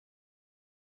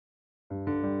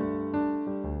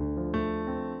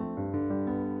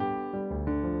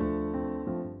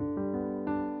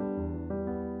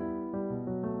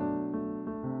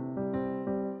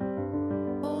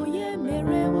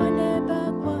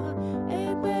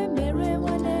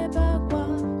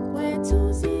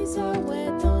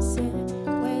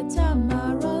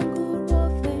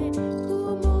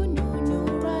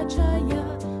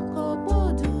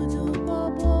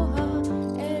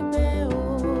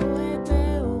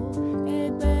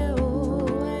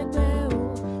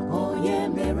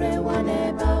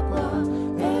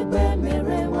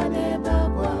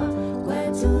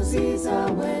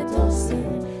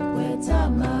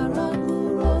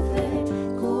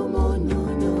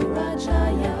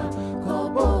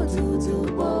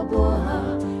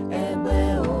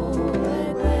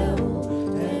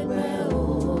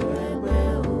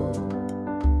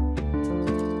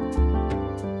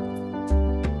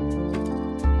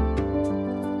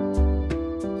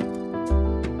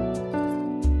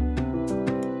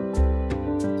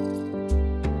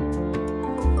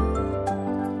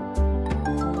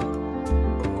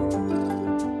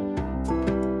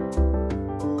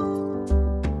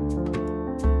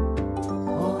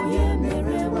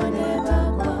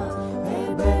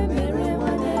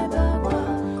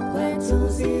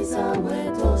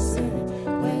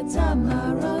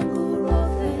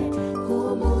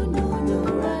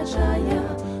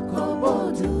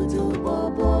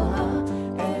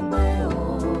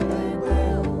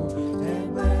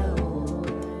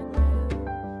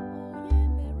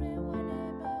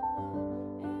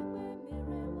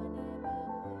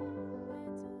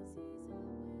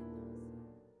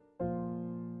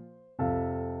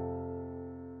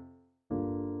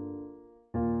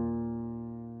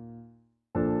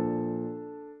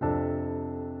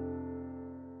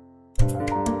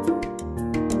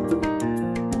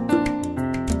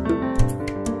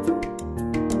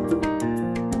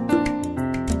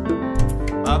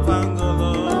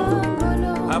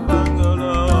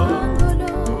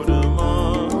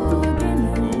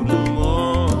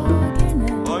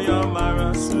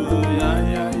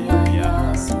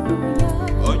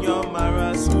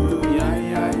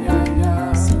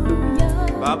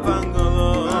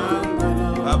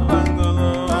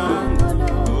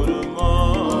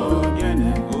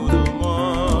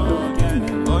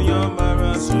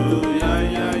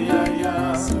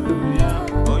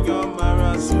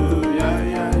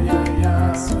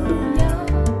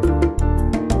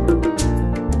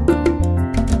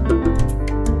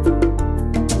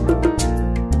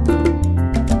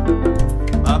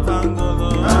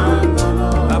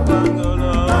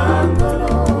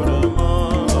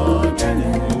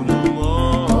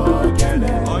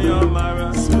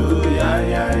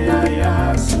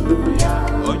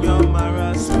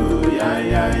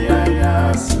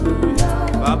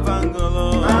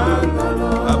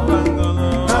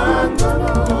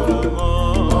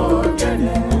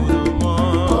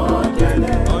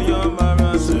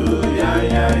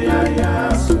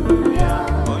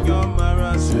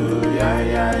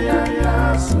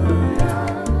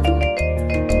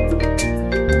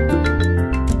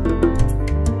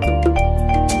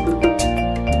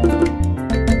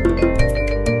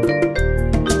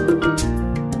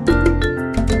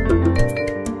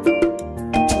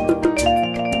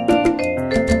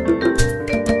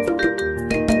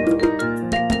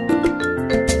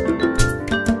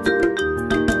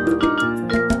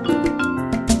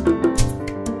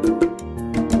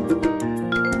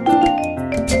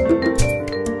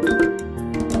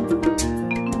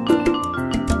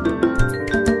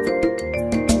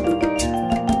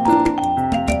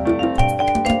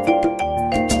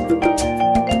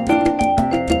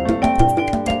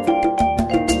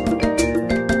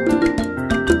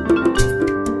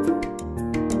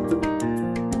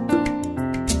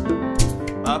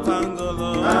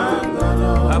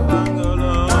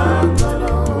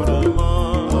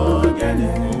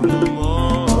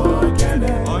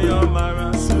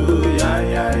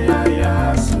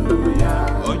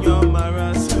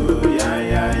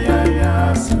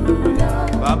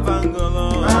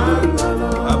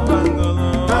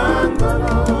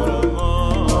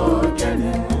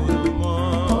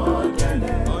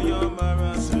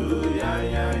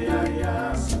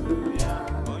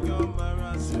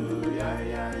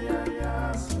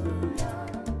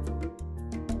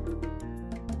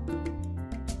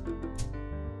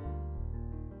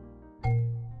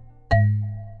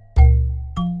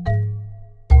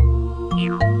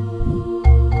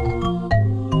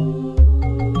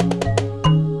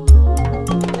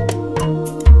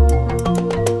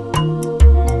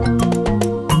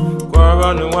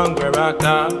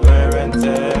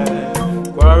Nwerente,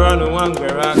 Kụọro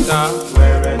ngwere aka,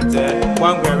 Nwerente,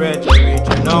 ngwere jere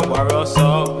ije n'ọgbara ọsọ,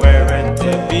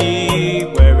 Nwerente bi,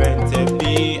 Nwerente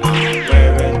bi,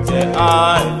 Nwerente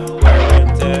ai,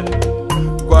 Nwerente,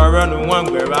 Kụọro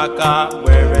ngwere aka,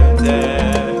 Nwerente,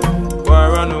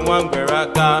 Kụọro ngwere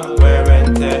aka,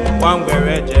 Nwerente,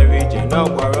 ngwere jere ije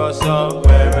n'ọgbara ọsọ,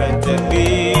 Nwerente bi,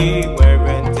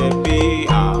 Nwerente bi,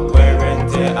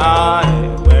 Nwerente ai,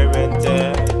 Nwerente.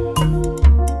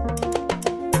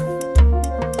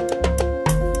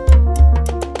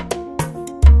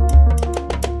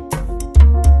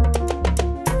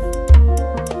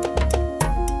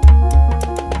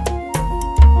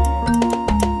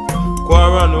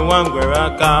 Kụọro ngwere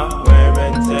aka,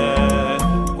 Nwerente,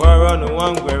 Kụọro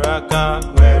ngwere aka,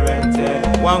 Nwerente,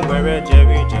 ngwere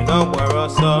jere ije n'ọgbara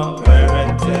ọsọ,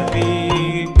 Nwerente bi,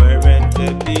 Nwerente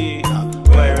bi,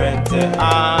 Nwerente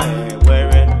ai,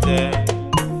 Nwerente.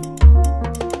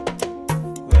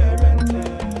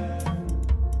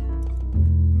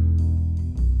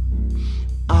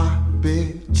 A, B,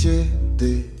 C,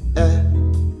 D, E,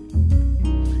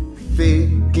 F,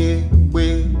 G, W,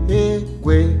 G,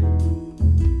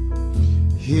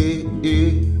 H,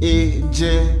 I, J,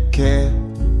 K,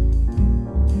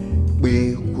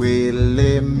 W, L,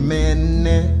 M, N,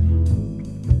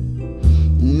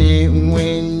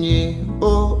 nwunye,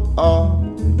 O,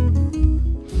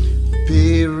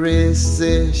 P, R, S,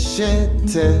 Š,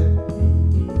 T,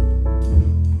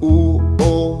 U,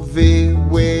 O, V,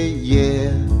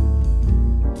 W,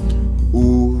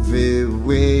 U, V,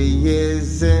 W,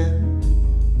 Z,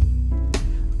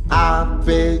 A,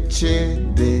 B, C,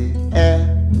 D, E,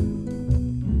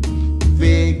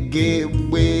 V, G,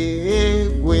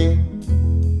 W,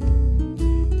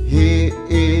 H,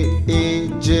 I,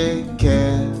 J, K,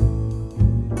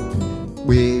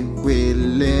 W,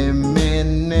 L, M,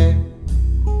 N,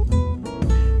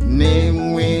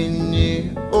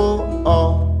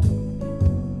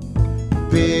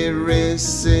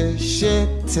 se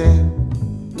shete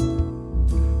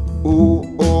u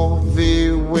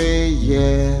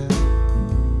oviweye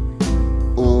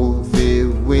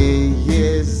oveweyeze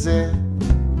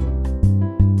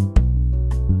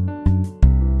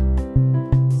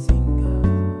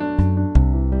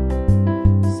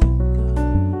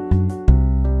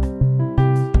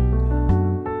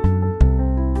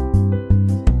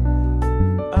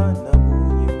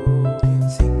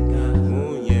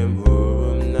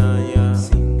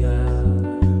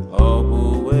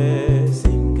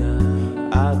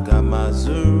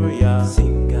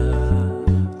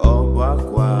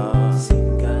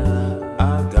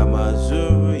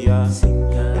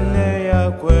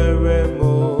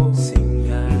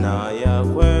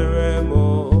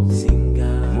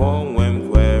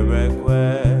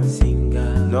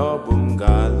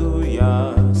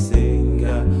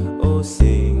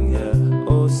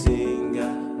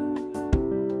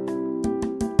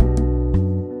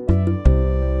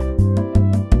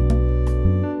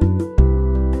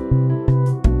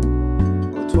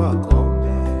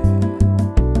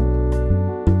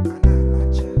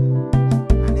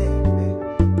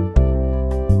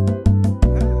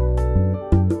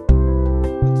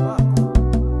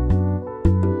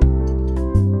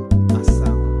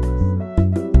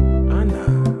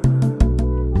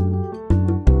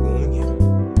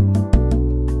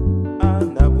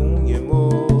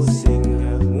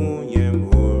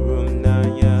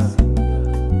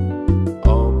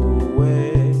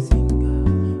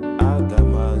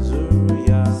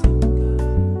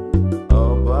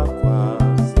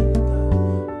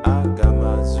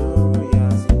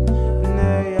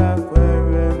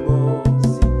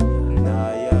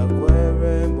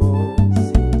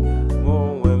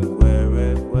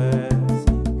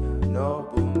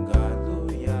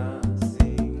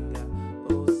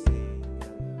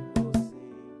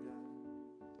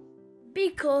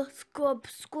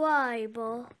Subscribe.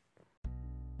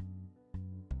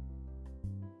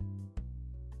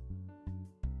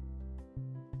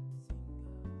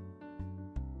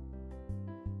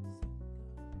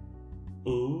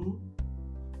 U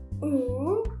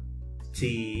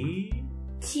T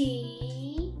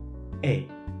E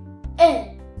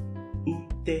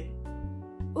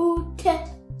Ute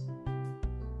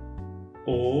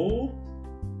O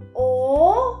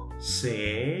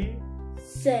Se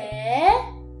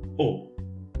O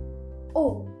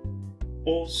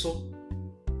Oso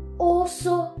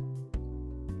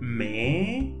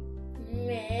Me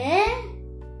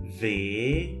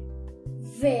Ve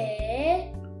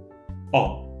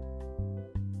O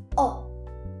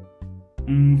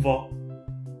Mvo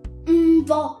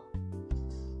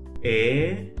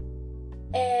E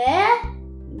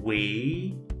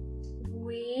We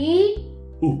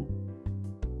U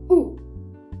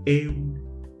Ewu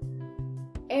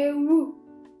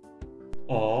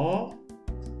O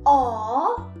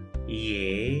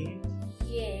Ye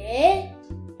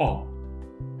O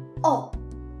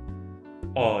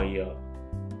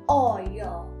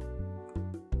Oyo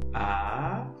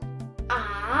A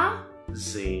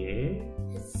Ze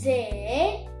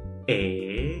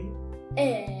E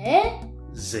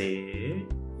Ze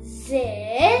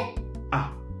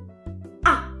A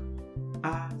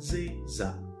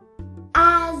Aziza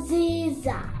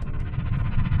Aziza